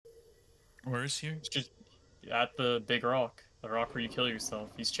Where is he? It's just at the big rock. The rock where you kill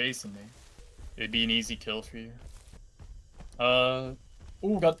yourself. He's chasing me. It'd be an easy kill for you. Oh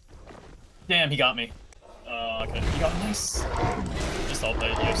god. Damn, he got me. Okay. He got nice. Just all that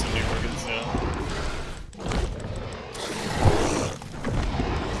you have some new organs, yeah.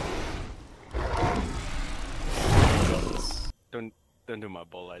 Don't do my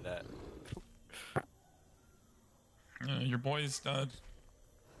bull like that. Your boy is dead.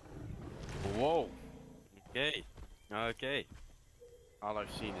 Whoa. Okay. Okay. All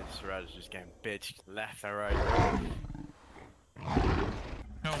I've seen is Ceratos just getting bitched left and right.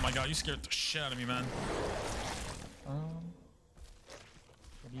 Oh my god, you scared the shit out of me, man. What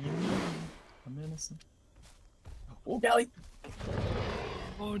do you mean? I'm innocent. Oh, Gally!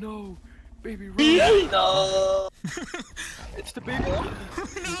 Oh no! Baby run! No! It's the baby one!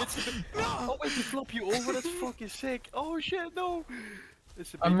 It's the baby. No! Oh wait, to flop you over, that's fucking sick! Oh shit, no!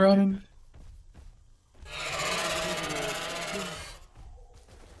 It's the baby. I'm running.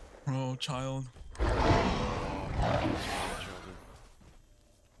 Oh, child.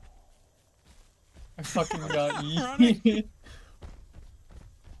 I fucking got you.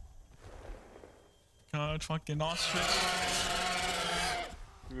 God, fucking ostrich.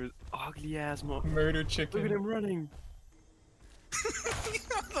 You're an ugly ass motherfucker. Murder chicken. Look at him running.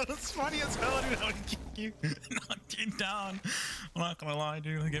 That's funny as hell, dude. How he kicked you, knocked you down. I'm not gonna lie,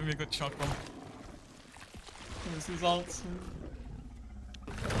 dude. They gave me a good chuckle. This is also.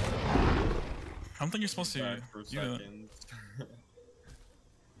 I don't think you're supposed to do that.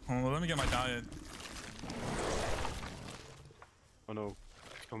 Hold on, let me get my diet. Oh no,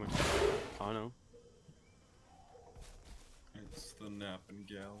 it's coming. Oh no. It's the napping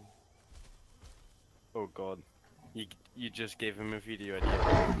gal. Oh god. You just gave him a video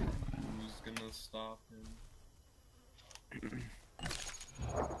idea. Who's gonna stop him? If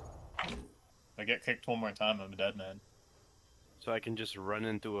I get kicked one more time, I'm a dead man. So I can just run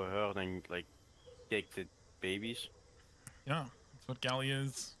into a herd and like take the babies? Yeah, that's what Galley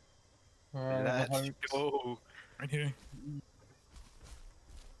is. Let's go! Right here.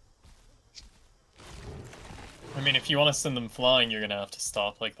 I mean, if you want to send them flying, you're gonna have to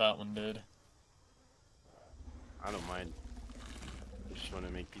stop like that one did. I don't mind. I just want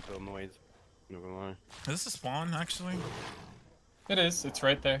to make people annoyed. Not gonna lie. Is this a spawn, actually? It is. It's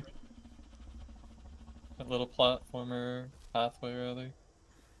right there. That little platformer pathway, rather.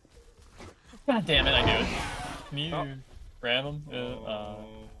 God damn it! I knew it. Can you ram him?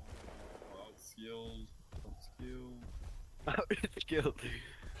 Outskilled. Outskilled. How could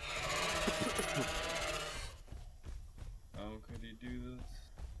he do this?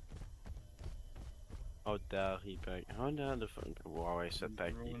 How dare he back? How dare the fuck? Wow, I said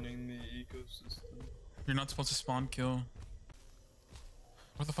back. Ruining the ecosystem. You're not supposed to spawn kill.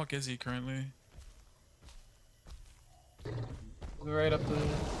 Where the fuck is he currently? Right up there.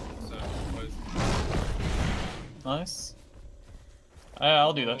 Sacrifice. Nice.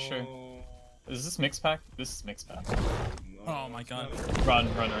 I'll do that, sure. Is this mix pack? This is mix pack. No, Oh my god. Run.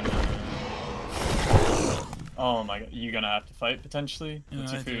 Oh my god, you gonna have to fight potentially? Yeah,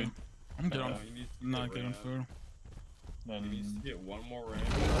 What's your I do. food? I'm good on. you need to I'm not get good on ram. food. He Then needs to get one more round.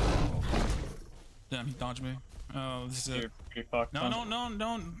 Damn, he dodged me. Oh, this is you're it. pretty fucked. No, then.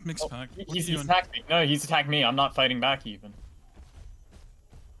 don't mix pack. What He's are you doing? attacked me. No, he's attacked me. I'm not fighting back even.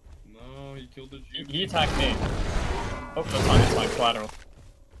 No, he killed the Jew. He attacked me. Oh, that's fine. It's fine. Collateral.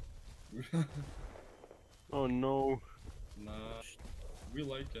 Oh no. Nah, we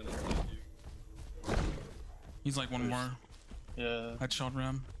like Dennis, like you. He's like one more Yeah. headshot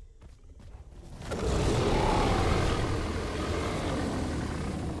ram.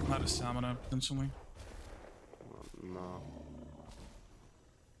 Out of stamina, potentially. No.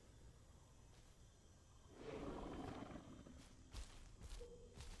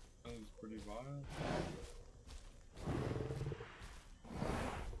 That was pretty wild.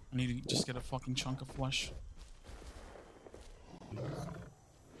 I need to just get a fucking chunk of flesh.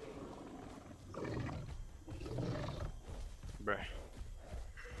 Bruh.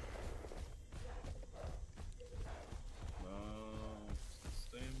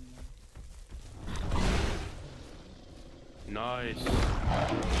 Nice.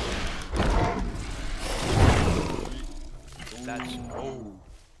 That's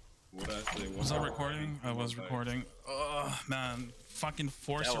What I say? Was I recording? I was recording. Ugh, man. Fucking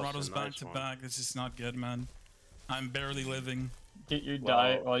four That was a Ceratos back nice to one. back. This is not good, man. I'm barely living. Get your Well,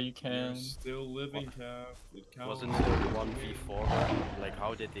 diet while you You're can. still living, Calf. It counts. wasn't it a 1v4? Like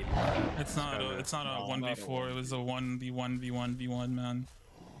how did they move that? It's not a, it's not a 1v4. It was a 1v1v1v1, man.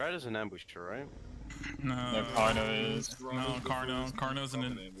 Right as an ambusher, right? No, No, Carno is. No, Carno's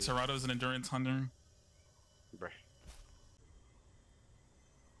Cerato's an endurance hunter. Bruh.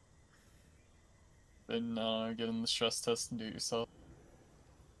 Then get in the stress test and do it yourself.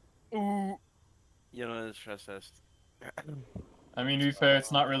 Ooh. You know the stress test. I mean, to be fair,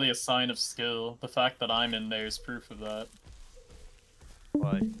 it's not really a sign of skill. The fact that I'm in there is proof of that.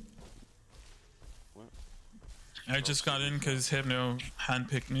 Why? I just got in because Hypno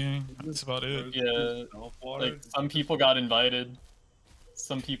handpicked me. That's about it. Yeah, like, some people got invited.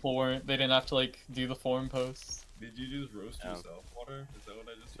 Some people weren't. They didn't have to, like, do the forum posts. Did you just roast yourself, Water? Is that what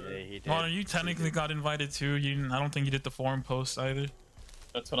I just heard? Yeah, he did. Well, you technically got invited too. I don't think you did the forum post either.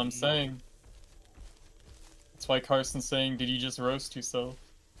 That's what I'm saying. That's why Carson's saying, did you just roast yourself?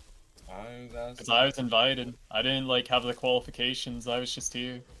 I was asking. Because I was invited. I didn't, like, have the qualifications. I was just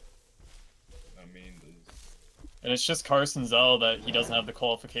here. I mean, And it's just Carson's L that he doesn't have the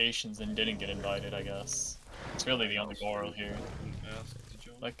qualifications and didn't get invited, I guess. It's really the only moral here.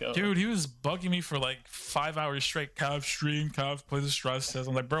 Like, Dude, he was bugging me for like 5 hours straight. Cav stream, Cav play the stress test.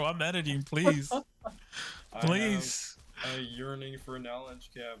 I'm like, bro, I'm editing, please. Please. I have a yearning for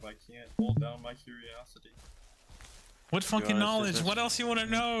knowledge, Cav. I can't hold down my curiosity. What fucking knowledge? What else you want to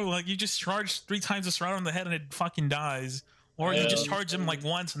know? Like, you just charge 3 times the Serrato on the head and it fucking dies. Or you just charge them like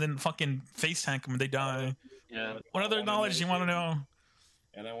once and then fucking face tank them and they die. Yeah. What other knowledge do you want to know?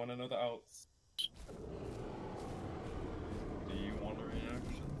 And I want to know the outs. Do you want a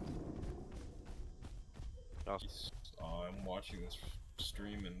reaction? I'm watching this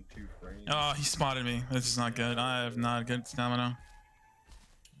stream in 2 frames. Oh, he spotted me. This is not good. I have not good stamina.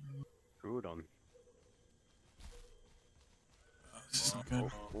 Good on. This is not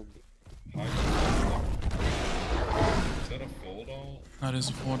good. Is that a fold ult? That is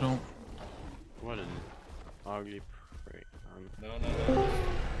a photo. What an ugly prick. No.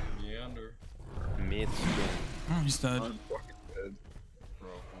 Meander. Mid skin. Oh, he's dead. I'm fucking dead. Bro,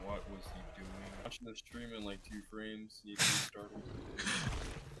 what was he doing? Watching the stream in like 2 frames. He started.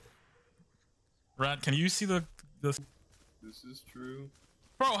 Rat, can you see the? This is true.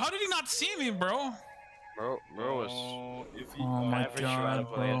 Bro, how did he not see me, bro? Bro was If he Oh my average god,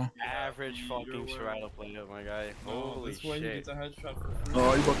 Serrato player. bro. Average fucking Serrato player, my guy. Holy this way he shit. gets a headshot for free.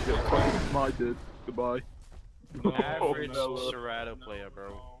 Oh, you about to get fucking smited. Goodbye. Average no. Serrato player,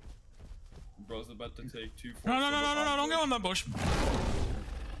 bro. Bro's about to take 2 No, don't get on that bush.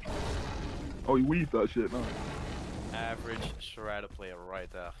 Oh, you weaved that shit, no. Average Serrato player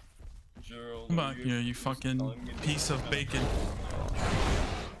right there. Gerald, Come back here, you fucking piece of bacon.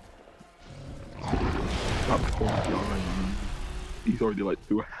 That poor guy, man. He's already like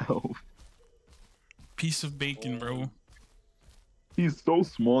 2 health. Piece of bacon, bro. He's so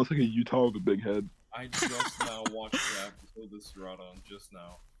small, it's like a Utah with a big head. I just now watched the episode of Serrato just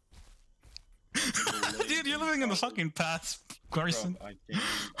now. Dude, you're living in the fucking past, Carson. Bro, I can't.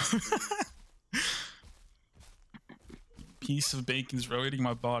 Piece of bacon's bro, eating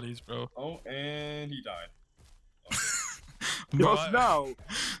my bodies, bro. Oh, and he died. Just now!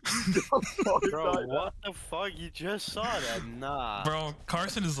 Bro, what the fuck? You just saw that? Nah. Bro,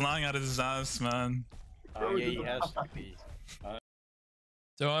 Carson is lying out of his ass, man. Yeah, he has to be.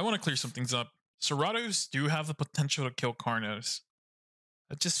 So I want to clear some things up. Ceratos do have the potential to kill Carnos.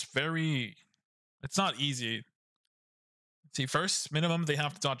 It's just it's not easy. See, first, minimum, they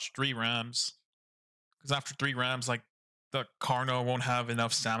have to dodge 3 rams. Because after 3 rams, like, the Carno won't have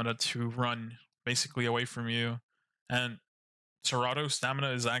enough stamina to run basically away from you. And Cerato's stamina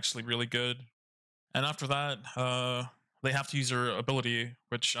is actually really good. And after that, they have to use their ability,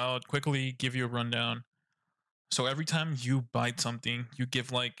 which I'll quickly give you a rundown. So every time you bite something, you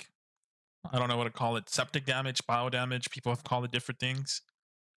give like, I don't know what to call it, septic damage, bio damage, people have called it different things.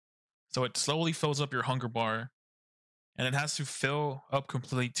 So it slowly fills up your hunger bar. And it has to fill up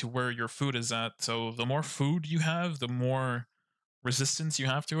completely to where your food is at. So the more food you have, the more resistance you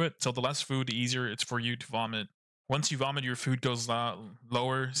have to it. So the less food, the easier it's for you to vomit. Once you vomit, your food goes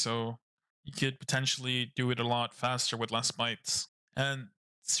lower. So you could potentially do it a lot faster with less bites. And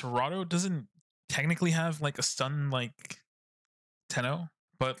Cerrato doesn't technically have like a stun like Tenno.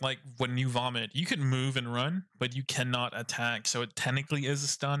 But like when you vomit, you can move and run, but you cannot attack. So it technically is a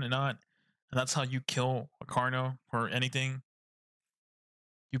stun and not. And that's how you kill a Carno or anything.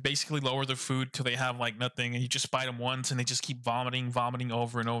 You basically lower their food till they have like nothing, and you just bite them once, and they just keep vomiting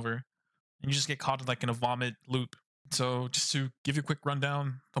over and over, and you just get caught like in a vomit loop. So just to give you a quick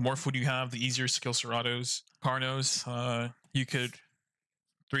rundown, the more food you have, the easier to kill Ceratos. Carnos, you could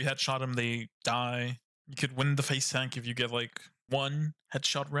 3 headshot them, they die. You could win the face tank if you get like one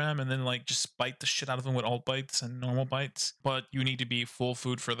headshot ram and then like just bite the shit out of them with alt bites and normal bites, but you need to be full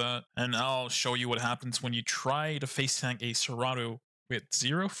food for that. And I'll show you what happens when you try to face tank a Cerato with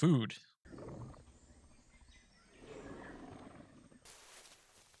 0 food.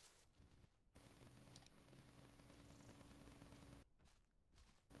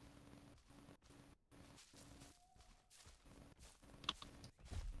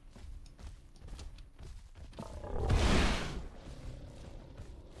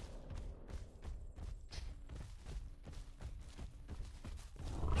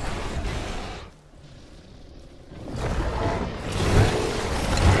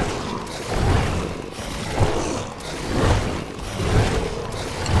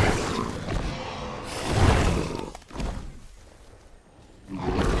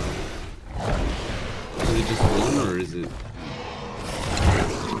 Is it just one or is it?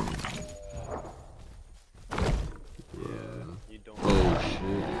 Yeah. You don't. Oh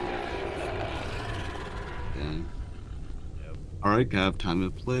shit. Dang. Yep. Alright, Cav, time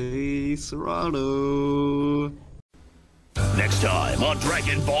to play Cerato. Next time on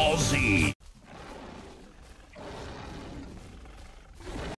Dragon Ball Z.